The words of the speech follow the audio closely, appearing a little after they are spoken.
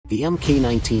The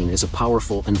MK-19 is a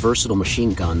powerful and versatile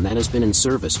machine gun that has been in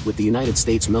service with the United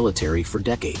States military for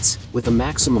decades. With a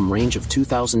maximum range of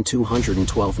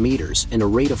 2,212 meters and a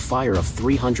rate of fire of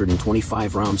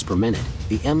 325 rounds per minute,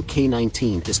 the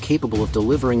MK-19 is capable of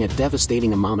delivering a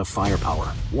devastating amount of firepower.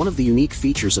 One of the unique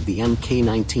features of the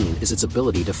MK-19 is its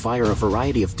ability to fire a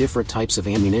variety of different types of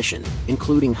ammunition,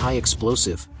 including high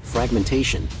explosive,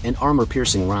 fragmentation, and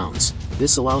armor-piercing rounds.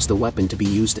 This allows the weapon to be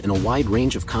used in a wide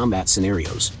range of combat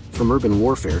scenarios, from urban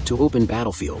warfare to open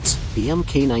battlefields. The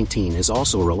MK-19 is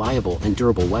also a reliable and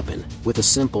durable weapon, with a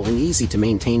simple and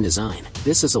easy-to-maintain design.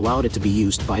 This has allowed it to be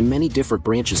used by many different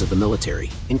branches of the military,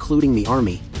 including the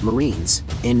Army, Marines,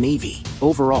 and Navy.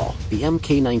 Overall, the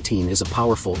MK-19 is a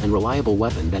powerful and reliable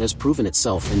weapon that has proven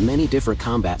itself in many different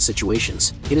combat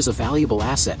situations. It is a valuable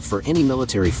asset for any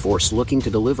military force looking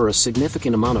to deliver a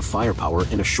significant amount of firepower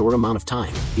in a short amount of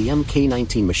time. The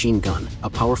MK-19 machine gun, a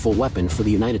powerful weapon for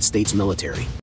the United States military.